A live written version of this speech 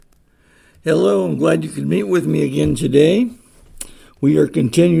Hello, I'm glad you could meet with me again today. We are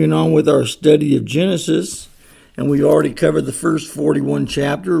continuing on with our study of Genesis, and we already covered the first 41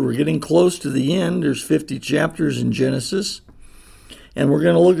 chapters. We're getting close to the end. There's 50 chapters in Genesis, and we're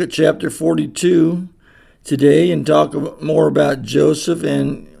going to look at chapter 42 today and talk more about Joseph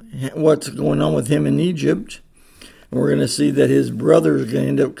and what's going on with him in Egypt. And we're going to see that his brother is going to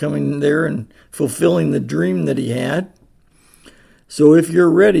end up coming there and fulfilling the dream that he had. So if you're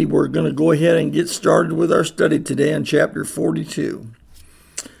ready, we're going to go ahead and get started with our study today on chapter 42.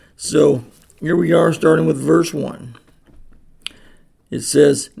 So here we are, starting with verse 1. It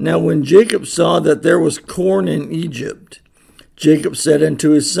says, "Now when Jacob saw that there was corn in Egypt, Jacob said unto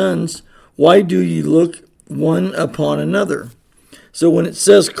his sons, Why do ye look one upon another?" So when it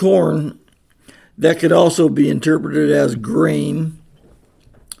says corn, that could also be interpreted as grain,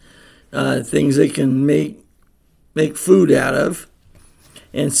 things they can make food out of.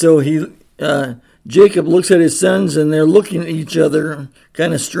 And so Jacob looks at his sons, and they're looking at each other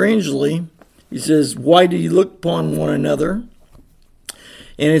kind of strangely. He says, "Why do you look upon one another?"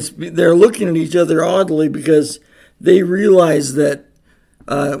 And they're looking at each other oddly because they realize that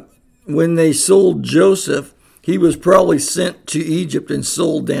when they sold Joseph, he was probably sent to Egypt and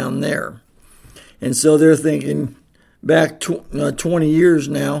sold down there. And so they're thinking back 20 years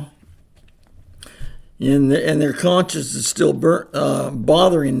now. And their conscience is still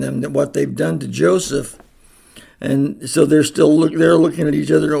bothering them that what they've done to Joseph, and so they're looking at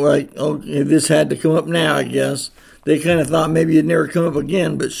each other like, okay, this had to come up now, I guess. They kind of thought maybe it'd never come up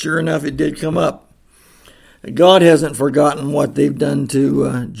again, but sure enough, it did come up. God hasn't forgotten what they've done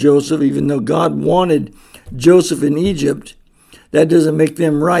to Joseph, even though God wanted Joseph in Egypt. That doesn't make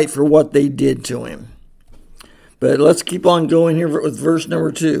them right for what they did to him. But let's keep on going here with verse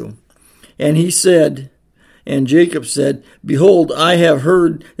number 2. And he said, and Jacob said, Behold, I have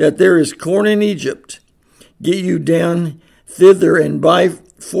heard that there is corn in Egypt. Get you down thither and buy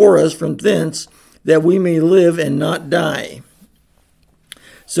for us from thence, that we may live and not die.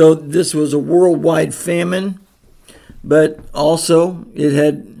 So this was a worldwide famine, but also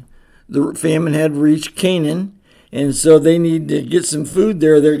the famine had reached Canaan, and so they need to get some food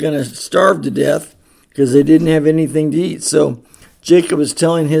there. They're going to starve to death because they didn't have anything to eat. So Jacob is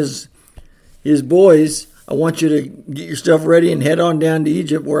telling his boys, I want you to get your stuff ready and head on down to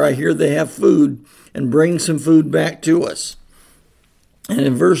Egypt where I hear they have food, and bring some food back to us. And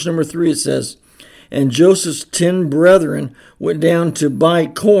in verse number 3 it says, And Joseph's 10 brethren went down to buy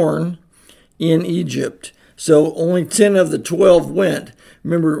corn in Egypt. So only 10 of the 12 went.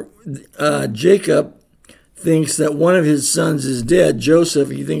 Remember, Jacob thinks that one of his sons is dead. Joseph,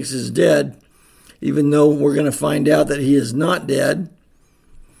 he thinks, is dead, even though we're going to find out that he is not dead.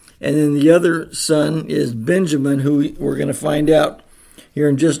 And then the other son is Benjamin, who we're going to find out here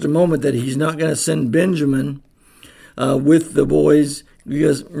in just a moment that he's not going to send Benjamin with the boys.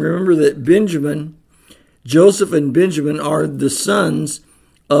 Because remember that Joseph and Benjamin are the sons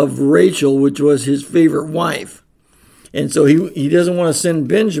of Rachel, which was his favorite wife. And so he doesn't want to send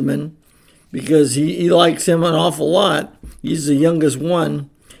Benjamin because he likes him an awful lot. He's the youngest one.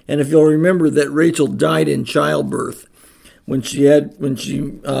 And if you'll remember that Rachel died in childbirth when she had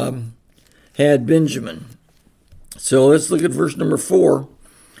Benjamin. So let's look at verse number 4.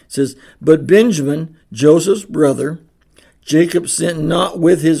 It says, But Benjamin, Joseph's brother, Jacob sent not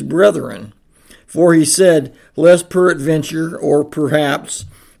with his brethren, for he said, Lest peradventure, or perhaps,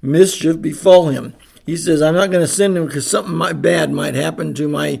 mischief befall him. He says, I'm not going to send him because something bad might happen to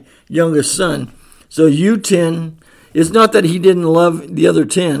my youngest son. So you 10, it's not that he didn't love the other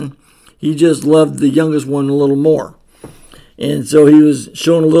 10, he just loved the youngest one a little more. And so he was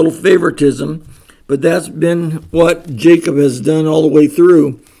shown a little favoritism, but that's been what Jacob has done all the way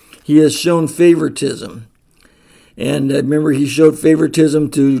through. He has shown favoritism. And remember, he showed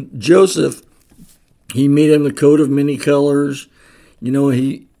favoritism to Joseph. He made him a coat of many colors. You know,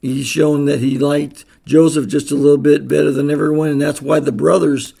 he's shown that he liked Joseph just a little bit better than everyone, and that's why the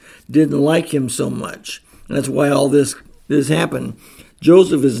brothers didn't like him so much. And that's why all this happened.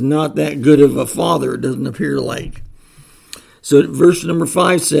 Joseph is not that good of a father, it doesn't appear like. So verse number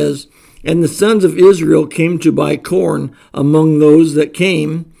 5 says, And the sons of Israel came to buy corn among those that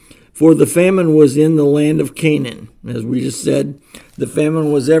came, for the famine was in the land of Canaan. As we just said, the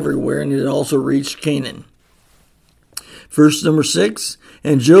famine was everywhere, and it also reached Canaan. Verse number 6,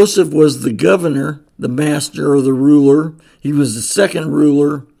 And Joseph was the governor, the master, or the ruler. He was the second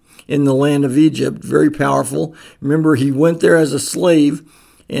ruler in the land of Egypt, very powerful. Remember, he went there as a slave,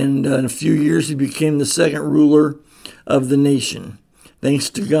 and in a few years he became the second ruler of the nation, thanks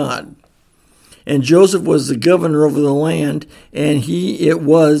to God. And Joseph was the governor over the land, and he it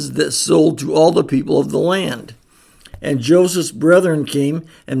was that sold to all the people of the land. And Joseph's brethren came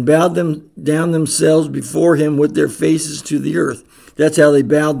and bowed them down themselves before him with their faces to the earth. That's how they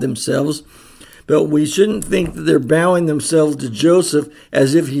bowed themselves. But we shouldn't think that they're bowing themselves to Joseph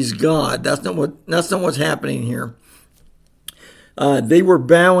as if he's God. That's not what's happening here. They were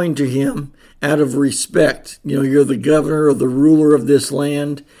bowing to him out of respect. You're the governor or the ruler of this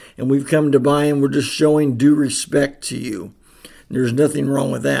land, and we've come to buy him. We're just showing due respect to you. There's nothing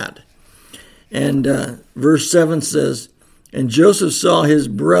wrong with that. And verse 7 says, and Joseph saw his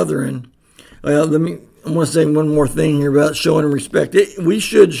brethren. Well, I want to say one more thing here about showing respect. We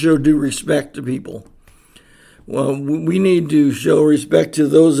should show due respect to people. Well, we need to show respect to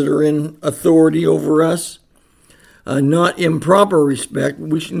those that are in authority over us. Not improper respect.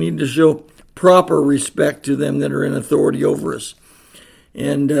 We need to show proper respect to them that are in authority over us.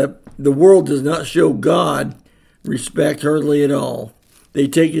 And the world does not show God respect hardly at all. They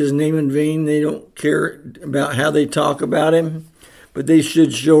take his name in vain. They don't care about how they talk about him, but they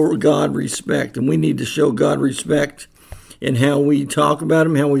should show God respect. And we need to show God respect in how we talk about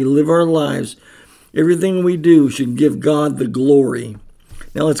him, how we live our lives. Everything we do should give God the glory.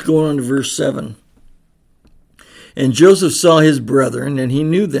 Now let's go on to verse 7. And Joseph saw his brethren, and he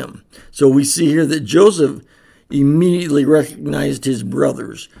knew them. So we see here that Joseph immediately recognized his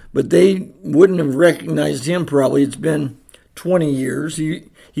brothers, but they wouldn't have recognized him probably. It's been 20 years.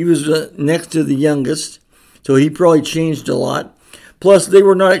 He was next to the youngest, so he probably changed a lot. Plus, they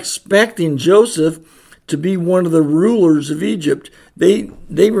were not expecting Joseph to be one of the rulers of Egypt. They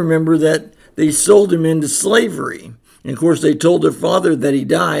remember that they sold him into slavery. And of course, they told their father that he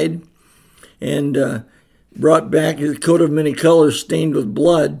died and brought back his coat of many colors stained with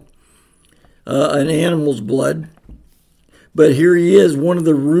blood, an animal's blood. But here he is, one of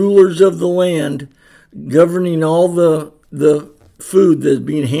the rulers of the land, governing all the food that's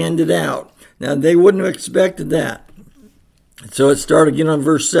being handed out. Now, they wouldn't have expected that. So it started again on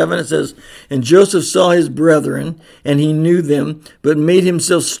verse 7. It says, and Joseph saw his brethren, and he knew them, but made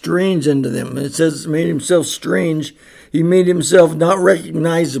himself strange unto them. And it says made himself strange. He made himself not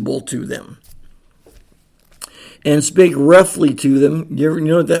recognizable to them. And spake roughly to them. You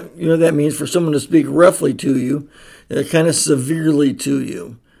know what that means? For someone to speak roughly to you, kind of severely to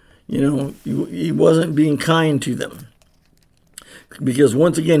you. He wasn't being kind to them. Because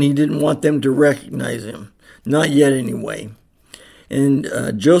once again, he didn't want them to recognize him. Not yet anyway. And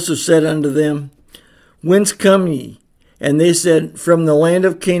Joseph said unto them, whence come ye? And they said, from the land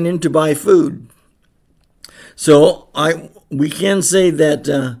of Canaan to buy food. So we can say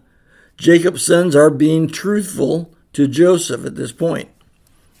that Jacob's sons are being truthful to Joseph at this point.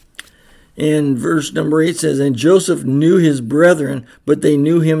 And verse number 8 says, and Joseph knew his brethren, but they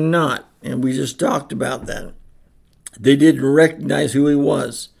knew him not. And we just talked about that. They didn't recognize who he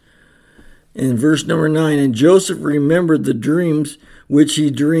was. In verse number 9, and Joseph remembered the dreams which he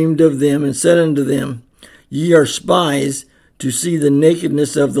dreamed of them, and said unto them, ye are spies, to see the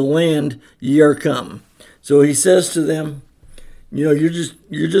nakedness of the land ye are come. So he says to them, you're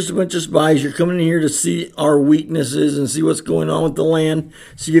just a bunch of spies. You're coming in here to see our weaknesses and see what's going on with the land,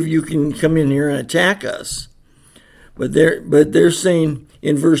 see if you can come in here and attack us. But they're saying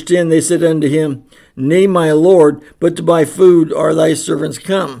in verse 10, they said unto him, nay, my Lord, but to buy food are thy servants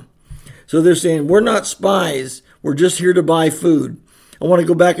come. So they're saying, we're not spies. We're just here to buy food. I want to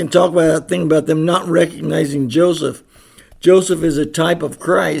go back and talk about that thing about them not recognizing Joseph. Joseph is a type of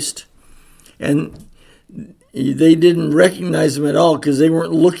Christ, and they didn't recognize him at all because they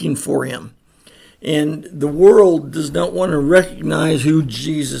weren't looking for him. And the world does not want to recognize who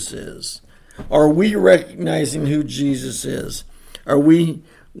Jesus is. Are we recognizing who Jesus is? Are we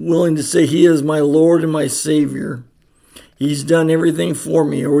willing to say, he is my Lord and my Savior? He's done everything for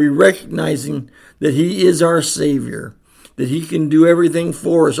me. Are we recognizing that he is our Savior? That he can do everything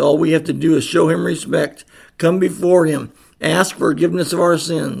for us? All we have to do is show him respect, come before him, ask forgiveness of our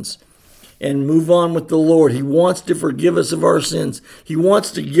sins, and move on with the Lord. He wants to forgive us of our sins. He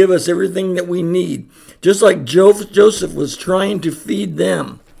wants to give us everything that we need. Just like Joseph was trying to feed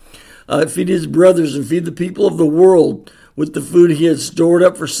them, feed his brothers and feed the people of the world with the food he had stored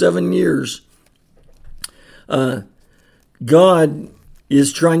up for 7 years. God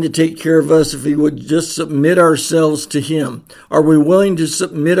is trying to take care of us if we would just submit ourselves to him. Are we willing to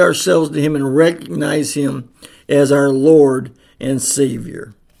submit ourselves to him and recognize him as our Lord and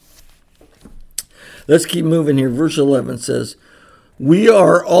Savior? Let's keep moving here. Verse 11 says, we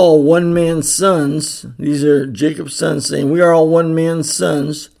are all one man's sons. These are Jacob's sons saying, we are all one man's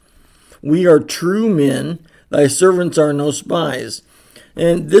sons. We are true men. Thy servants are no spies.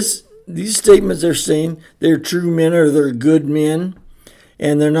 And this these statements they're saying they're true men or they're good men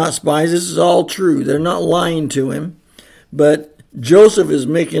and they're not spies. This is all true. They're not lying to him. But Joseph is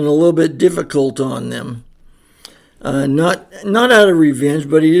making it a little bit difficult on them. Not out of revenge,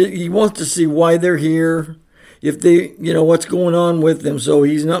 but he wants to see why they're here, if they, what's going on with them. So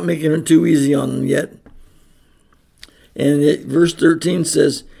he's not making it too easy on them yet. And verse 13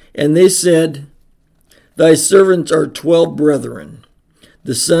 says, "And they said, Thy servants are 12 brethren,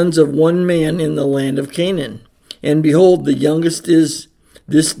 the sons of one man in the land of Canaan. And behold, the youngest is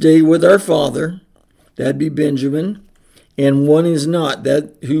this day with our father," that'd be Benjamin, "and one is not,"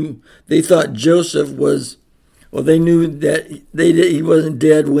 that who they thought Joseph was. Well, they knew that he wasn't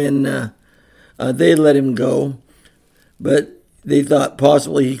dead when they let him go, but they thought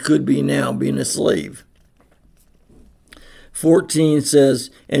possibly he could be now, being a slave. 14 says,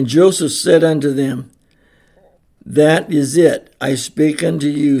 "And Joseph said unto them, That is it. I spake unto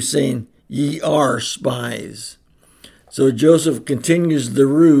you, saying, Ye are spies." So Joseph continues the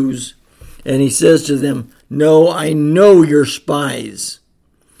ruse, and he says to them, "No, I know you're spies."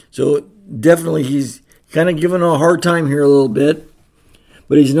 So definitely he's kind of giving a hard time here a little bit,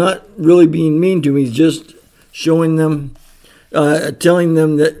 but he's not really being mean to them. He's just showing them, telling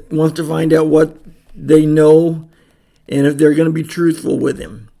them that wants to find out what they know and if they're going to be truthful with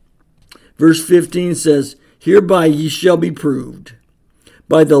him. Verse 15 says, "Hereby ye shall be proved.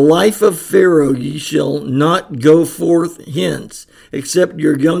 By the life of Pharaoh ye shall not go forth hence, except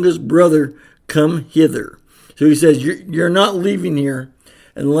your youngest brother come hither." So he says, you're not leaving here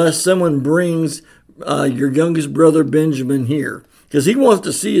unless someone brings your youngest brother Benjamin here, because he wants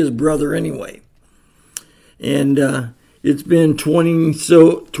to see his brother anyway. And it's been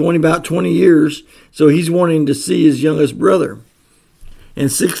about 20 years, so he's wanting to see his youngest brother.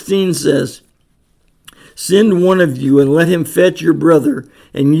 And 16 says, "Send one of you, and let him fetch your brother,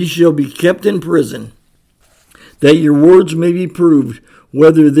 and ye shall be kept in prison, that your words may be proved,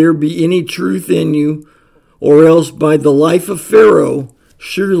 whether there be any truth in you, or else by the life of Pharaoh,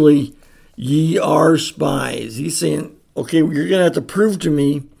 surely ye are spies." He's saying, okay, you're going to have to prove to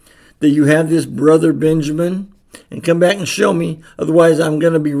me that you have this brother Benjamin, and come back and show me, otherwise I'm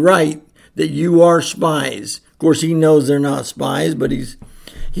going to be right that you are spies. Of course, he knows they're not spies, but he's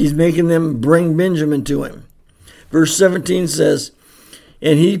making them bring Benjamin to him. Verse 17 says,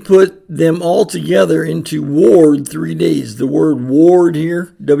 "And he put them all together into ward 3 days." The word ward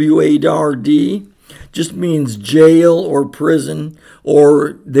here, W-A-R-D, just means jail or prison,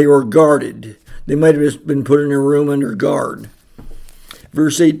 or they were guarded. They might have just been put in a room under guard.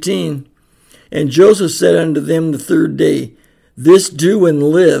 Verse 18, "And Joseph said unto them the 3rd day, This do and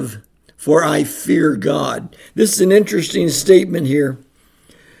live, for I fear God." This is an interesting statement here.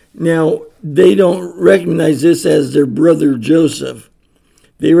 Now, they don't recognize this as their brother Joseph.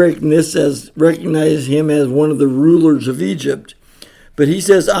 They recognize him as one of the rulers of Egypt. But he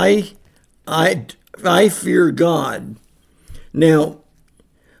says, I fear God. Now,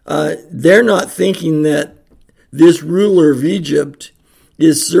 they're not thinking that this ruler of Egypt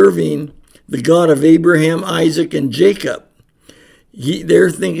is serving the God of Abraham, Isaac, and Jacob.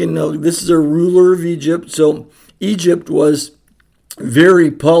 They're thinking, no, this is a ruler of Egypt. So Egypt was very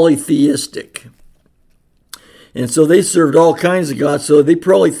polytheistic. And so they served all kinds of gods. So they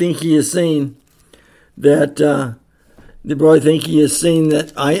probably think he is saying that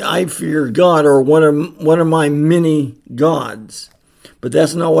I fear God, or one of my many gods. But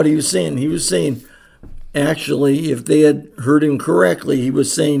that's not what he was saying. He was saying, actually, if they had heard him correctly, he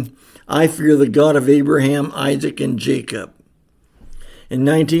was saying, I fear the God of Abraham, Isaac, and Jacob. And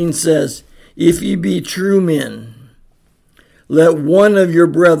 19 says, "If ye be true men, let one of your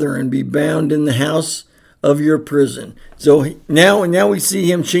brethren be bound in the house of your prison." So now we see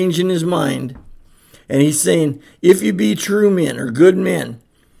him changing his mind. And he's saying, if you be true men or good men,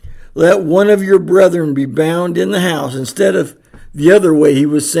 let one of your brethren be bound in the house. Instead of the other way, he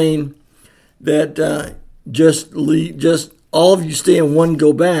was saying that just all of you stay and one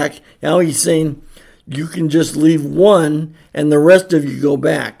go back. Now he's saying you can just leave one and the rest of you go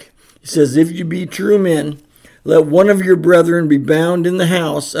back. He says, if you be true men, let one of your brethren be bound in the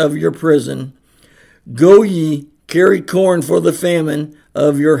house of your prison. Go ye, carry corn for the famine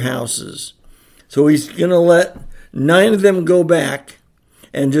of your houses. So he's going to let 9 of them go back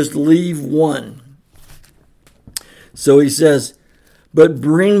and just leave one. So he says, but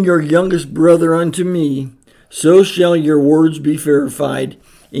bring your youngest brother unto me, so shall your words be verified,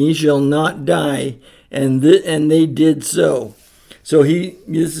 and ye shall not die. And they did so. So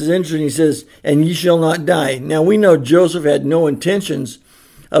this is interesting. He says, and ye shall not die. Now we know Joseph had no intentions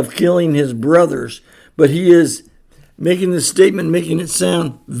of killing his brothers, but he is making this statement, making it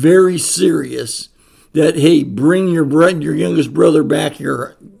sound very serious. That, hey, bring your youngest brother back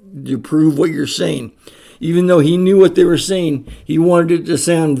here to prove what you're saying. Even though he knew what they were saying, he wanted it to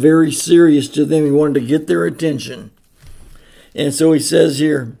sound very serious to them. He wanted to get their attention. And so he says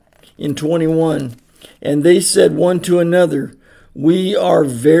here in 21, and they said one to another, we are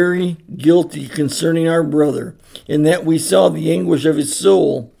very guilty concerning our brother, in that we saw the anguish of his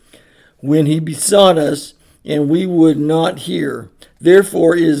soul when he besought us, and we would not hear.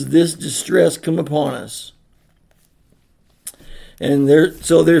 Therefore is this distress come upon us. And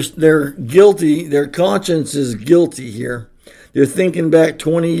they're guilty. Their conscience is guilty here. They're thinking back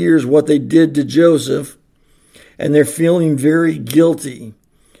 20 years what they did to Joseph, and they're feeling very guilty.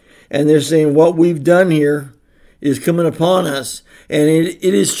 And they're saying what we've done here is coming upon us. And it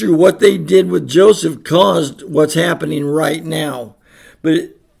is true. What they did with Joseph caused what's happening right now.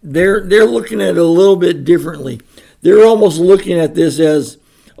 But they're looking at it a little bit differently. They're almost looking at this as,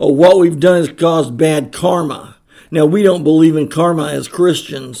 oh, what we've done has caused bad karma. Now, we don't believe in karma as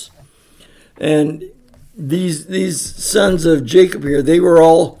Christians. And these sons of Jacob here, they were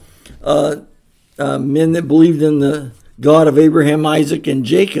all men that believed in the God of Abraham, Isaac, and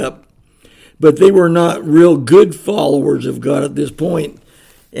Jacob. But they were not real good followers of God at this point.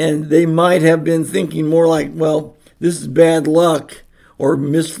 And they might have been thinking more like, well, this is bad luck or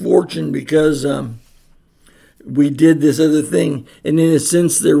misfortune because we did this other thing. And in a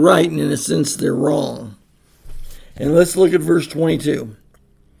sense, they're right, and in a sense, they're wrong. And let's look at verse 22.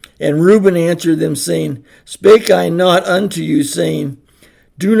 And Reuben answered them, saying, Spake I not unto you, saying,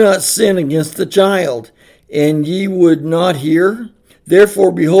 Do not sin against the child, and ye would not hear?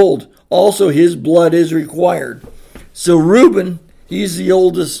 Therefore, behold, also his blood is required. So Reuben, he's the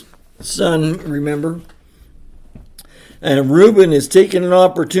oldest son, remember? And Reuben is taking an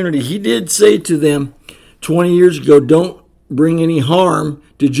opportunity. He did say to them 20 years ago, don't bring any harm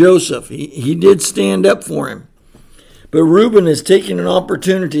to Joseph. He did stand up for him. But Reuben is taking an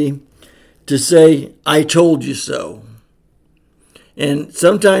opportunity to say, I told you so. And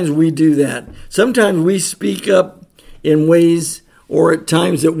sometimes we do that. Sometimes we speak up in ways or at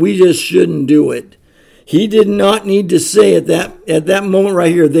times that we just shouldn't do it. He did not need to say at that moment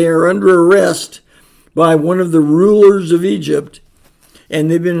right here, they are under arrest by one of the rulers of Egypt,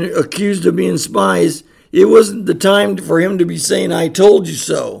 and they've been accused of being spies. It wasn't the time for him to be saying, I told you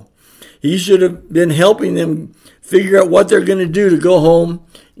so. He should have been helping them figure out what they're going to do to go home,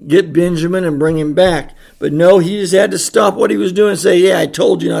 get Benjamin, and bring him back. But no, he just had to stop what he was doing and say, yeah, I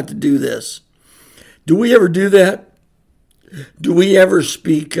told you not to do this. Do we ever do that? Do we ever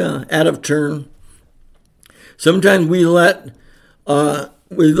speak out of turn? Sometimes we let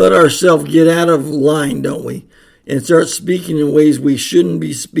ourselves get out of line, don't we? And start speaking in ways we shouldn't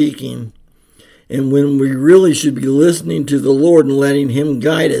be speaking. And when we really should be listening to the Lord and letting him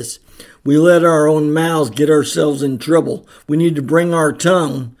guide us, we let our own mouths get ourselves in trouble. We need to bring our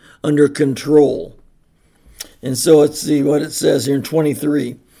tongue under control. And so let's see what it says here in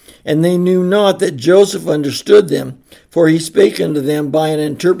 23. And they knew not that Joseph understood them, for he spake unto them by an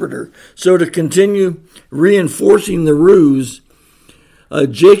interpreter. So to continue reinforcing the ruse,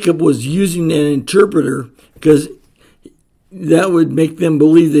 Jacob was using an interpreter because that would make them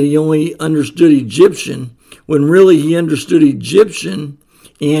believe that he only understood Egyptian, when really he understood Egyptian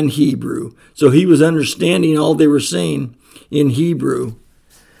and Hebrew. So he was understanding all they were saying in Hebrew.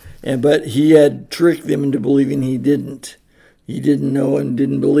 But he had tricked them into believing he didn't. He didn't know and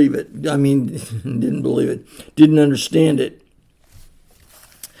didn't believe it. Didn't believe it. Didn't understand it.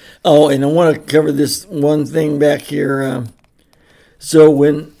 Oh, and I want to cover this one thing back here. So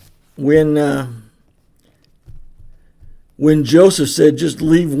when Joseph said, just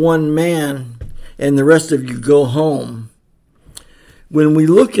leave one man and the rest of you go home. When we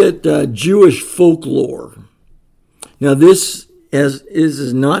look at Jewish folklore, now this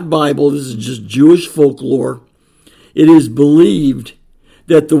is not Bible, this is just Jewish folklore. It is believed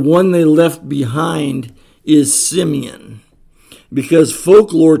that the one they left behind is Simeon, because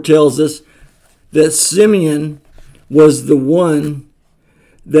folklore tells us that Simeon was the one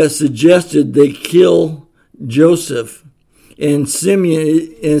that suggested they kill Joseph. And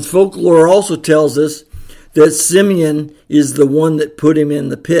folklore also tells us that Simeon is the one that put him in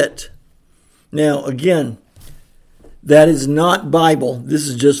the pit. Now, again, that is not Bible. This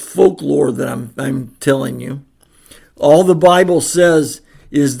is just folklore that I'm telling you. All the Bible says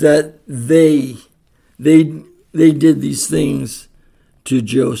is that they did these things to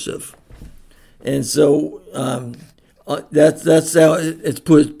Joseph, and so that's how it's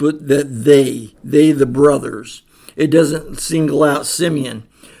put that they the brothers. It doesn't single out Simeon,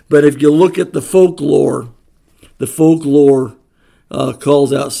 but if you look at the folklore the folklore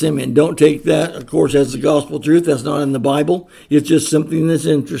calls out Simeon. Don't take that, of course, as the gospel truth. That's not in the Bible. It's just something that's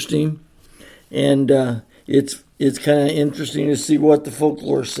interesting. And it's kind of interesting to see what the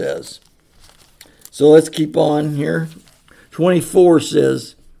folklore says. So let's keep on here. 24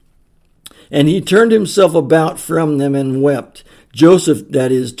 says, and he turned himself about from them and wept. Joseph,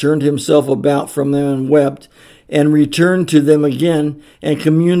 that is, turned himself about from them and wept, and returned to them again, and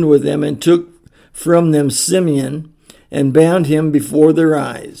communed with them, and took from them Simeon, and bound him before their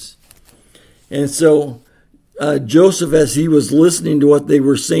eyes. And so Joseph, as he was listening to what they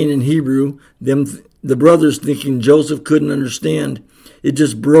were saying in Hebrew, the brothers thinking Joseph couldn't understand, it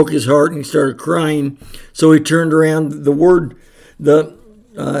just broke his heart, and he started crying. So he turned around.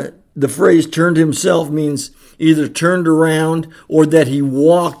 The phrase "turned himself" means either turned around or that he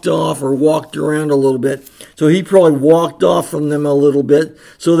walked off or walked around a little bit. So he probably walked off from them a little bit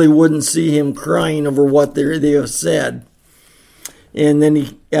so they wouldn't see him crying over what they have said. And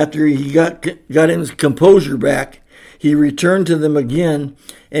then after he got his composure back, he returned to them again,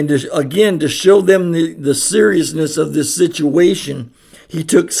 and to show them the seriousness of this situation, he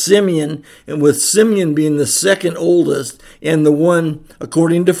took Simeon, and with Simeon being the second oldest and the one,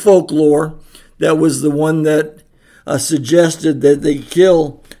 according to folklore, that was the one that suggested that they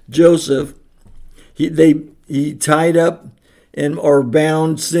kill Joseph. He tied up or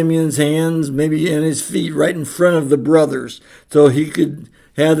bound Simeon's hands, maybe and his feet, right in front of the brothers, so he could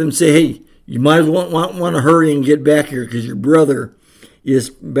have them say, "Hey, you might want to hurry and get back here because your brother is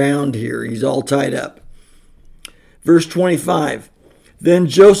bound here. He's all tied up." Verse 25. Then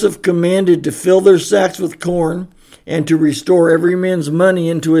Joseph commanded to fill their sacks with corn, and to restore every man's money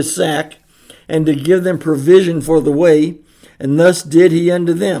into his sack, and to give them provision for the way, and thus did he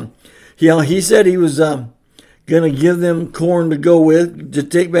unto them. He said he was going to give them corn to go with, to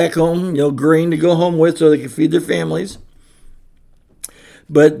take back home, grain to go home with so they could feed their families.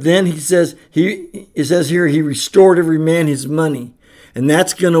 But then it says here, he restored every man his money. And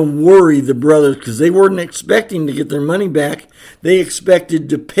that's going to worry the brothers because they weren't expecting to get their money back. They expected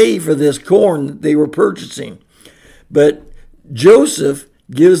to pay for this corn that they were purchasing. But Joseph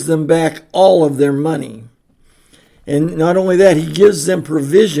gives them back all of their money. And not only that, he gives them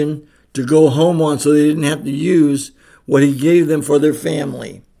provision to go home on so they didn't have to use what he gave them for their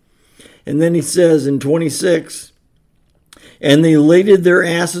family. And then he says in 26, and they laded their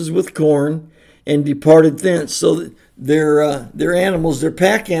asses with corn and departed thence. So their animals, their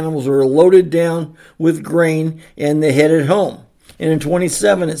pack animals, were loaded down with grain, and they headed home. And in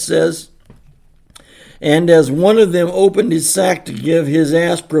 27 it says, and as one of them opened his sack to give his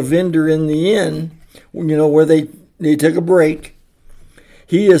ass provender in the inn, where they took a break,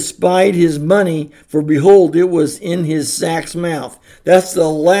 he espied his money, for behold, it was in his sack's mouth. That's the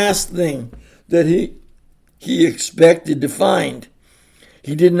last thing that he expected to find.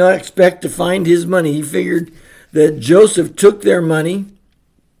 He did not expect to find his money. He figured that Joseph took their money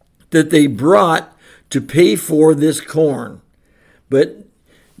that they brought to pay for this corn. But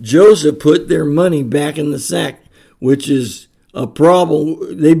Joseph put their money back in the sack, which is a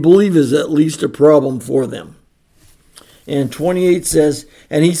problem. They believe is at least a problem for them. And 28 says,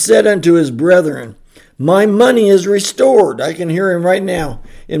 and he said unto his brethren, my money is restored. I can hear him right now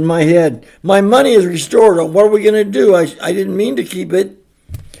in my head. My money is restored. What are we going to do? I didn't mean to keep it.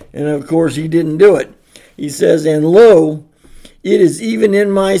 And of course he didn't do it. He says, and lo, it is even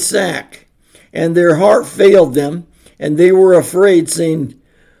in my sack. And their heart failed them, and they were afraid, saying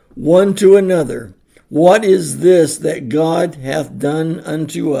one to another, what is this that God hath done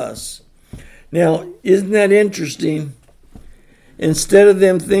unto us? Now, isn't that interesting? Instead of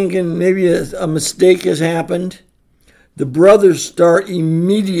them thinking maybe a mistake has happened, the brothers start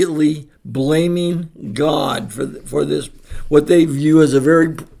immediately blaming God for this, what they view as a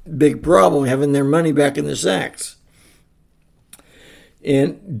very big problem, having their money back in their sacks.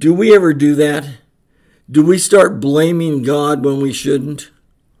 And do we ever do that? Do we start blaming God when we shouldn't?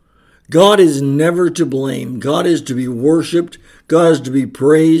 God is never to blame. God is to be worshiped. God is to be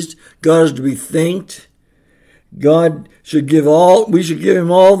praised. God is to be thanked. We should give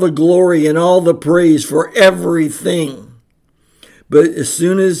him all the glory and all the praise for everything. But as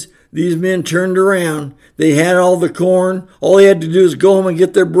soon as these men turned around, they had all the corn. All they had to do is go home and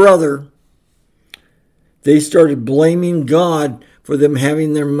get their brother. They started blaming God for them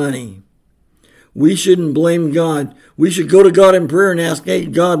having their money. We shouldn't blame God. We should go to God in prayer and ask, hey,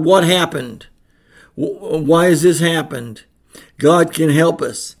 God, what happened? Why has this happened? God can help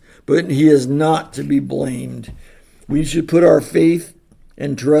us, but he is not to be blamed. We should put our faith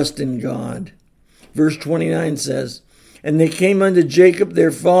and trust in God. Verse 29 says, And they came unto Jacob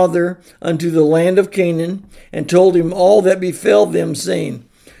their father unto the land of Canaan, and told him all that befell them, saying.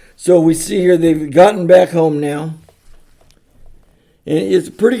 So we see here they've gotten back home now. And it's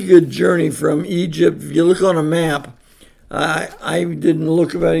a pretty good journey from Egypt. If you look on a map, I didn't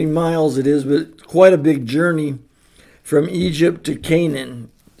look about any miles it is, but quite a big journey from Egypt to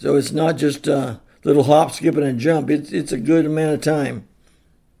Canaan. So it's not just a little hop, skip, and a jump. It's a good amount of time.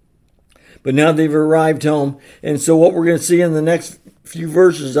 But now they've arrived home. And so what we're going to see in the next few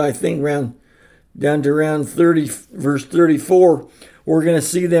verses, I think down to around 30, verse 34, we're going to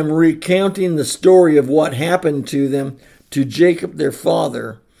see them recounting the story of what happened to them, to Jacob their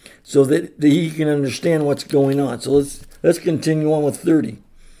father, so that he can understand what's going on. So let's continue on with 30.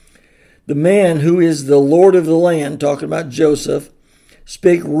 The man who is the Lord of the land, talking about Joseph,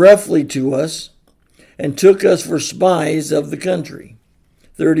 spake roughly to us, and took us for spies of the country.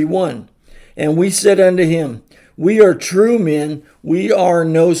 31. And we said unto him, we are true men, we are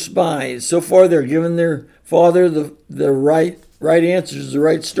no spies. So far they're giving their father the right answers, the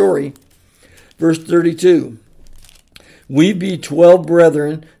right story. Verse 32. We be 12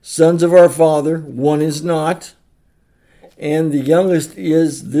 brethren, sons of our father, one is not, and the youngest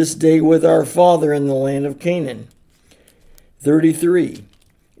is this day with our father in the land of Canaan. 33.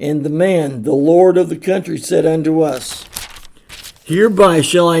 And the man, the Lord of the country, said unto us, hereby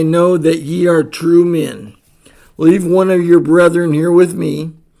shall I know that ye are true men. Leave one of your brethren here with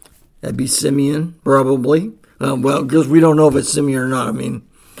me. That'd be Simeon, probably. Well, because we don't know if it's Simeon or not. I mean,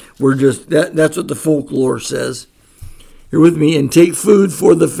 we're just, that's what the folklore says. Here with me, and take food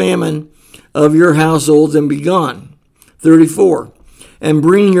for the famine of your households, and be gone. 34. And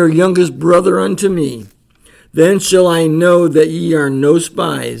bring your youngest brother unto me. Then shall I know that ye are no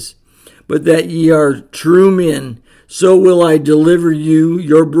spies, but that ye are true men. So will I deliver you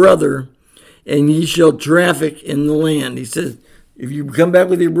your brother, and ye shall traffic in the land. He says, if you come back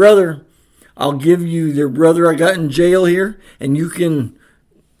with your brother, I'll give you your brother I got in jail here, and you can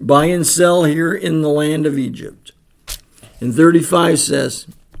buy and sell here in the land of Egypt. And 35 says,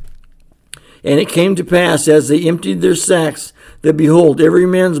 and it came to pass, as they emptied their sacks, that behold, every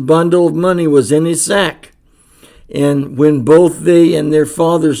man's bundle of money was in his sack. And when both they and their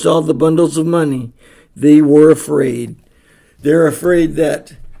father saw the bundles of money, they were afraid. They're afraid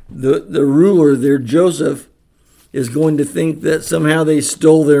that the ruler, their Joseph, is going to think that somehow they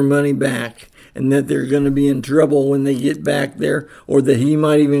stole their money back, and that they're going to be in trouble when they get back there, or that he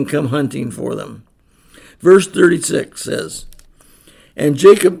might even come hunting for them. Verse 36 says, and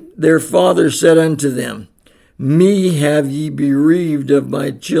Jacob their father said unto them, me have ye bereaved of my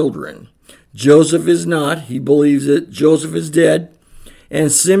children. Joseph is not, he believes that Joseph is dead,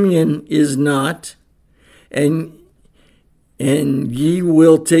 and Simeon is not, and ye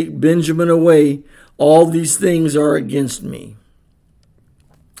will take Benjamin away. All these things are against me.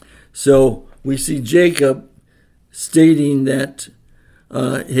 So we see Jacob stating that,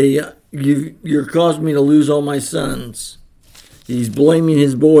 hey, you're causing me to lose all my sons. He's blaming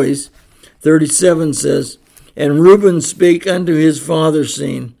his boys. 37 says, and Reuben spake unto his father,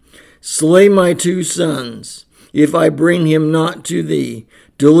 saying, slay my 2 sons, if I bring him not to thee.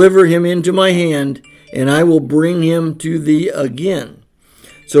 Deliver him into my hand, and I will bring him to thee again.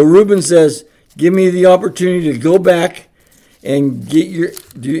 So Reuben says, give me the opportunity to go back and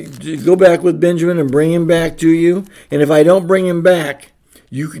go back with Benjamin and bring him back to you. And if I don't bring him back,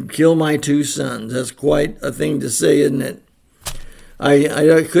 you can kill my 2 sons. That's quite a thing to say, isn't it?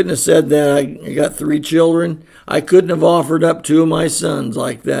 I couldn't have said that. I got 3 children. I couldn't have offered up 2 of my sons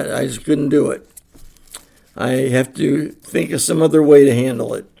like that. I just couldn't do it. I have to think of some other way to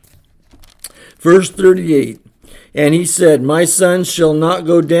handle it. Verse 38, and he said, my son shall not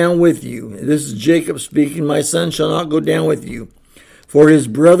go down with you. This is Jacob speaking. My son shall not go down with you, for his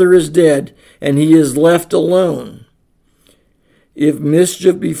brother is dead, and he is left alone. If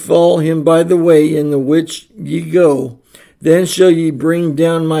mischief befall him by the way in the which ye go, then shall ye bring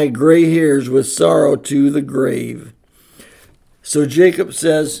down my gray hairs with sorrow to the grave. So Jacob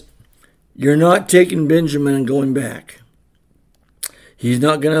says, you're not taking Benjamin and going back. He's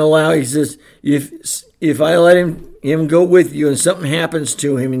not going to allow, he says, if I let him go with you and something happens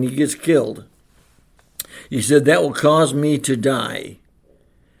to him and he gets killed, he said, that will cause me to die.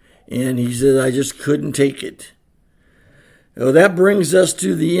 And he said, I just couldn't take it. Well, that brings us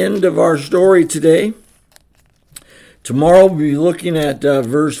to the end of our story today. Tomorrow we'll be looking at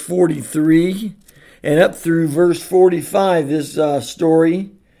verse 43 and up through verse 45. This story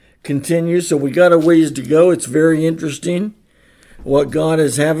continues, so we got a ways to go. It's very interesting what God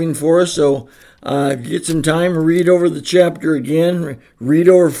is having for us. So get some time, read over the chapter again. Read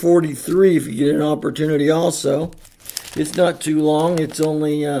over 43 if you get an opportunity also. It's not too long. It's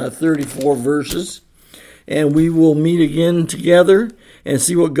only 34 verses. And we will meet again together and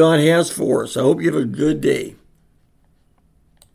see what God has for us. I hope you have a good day.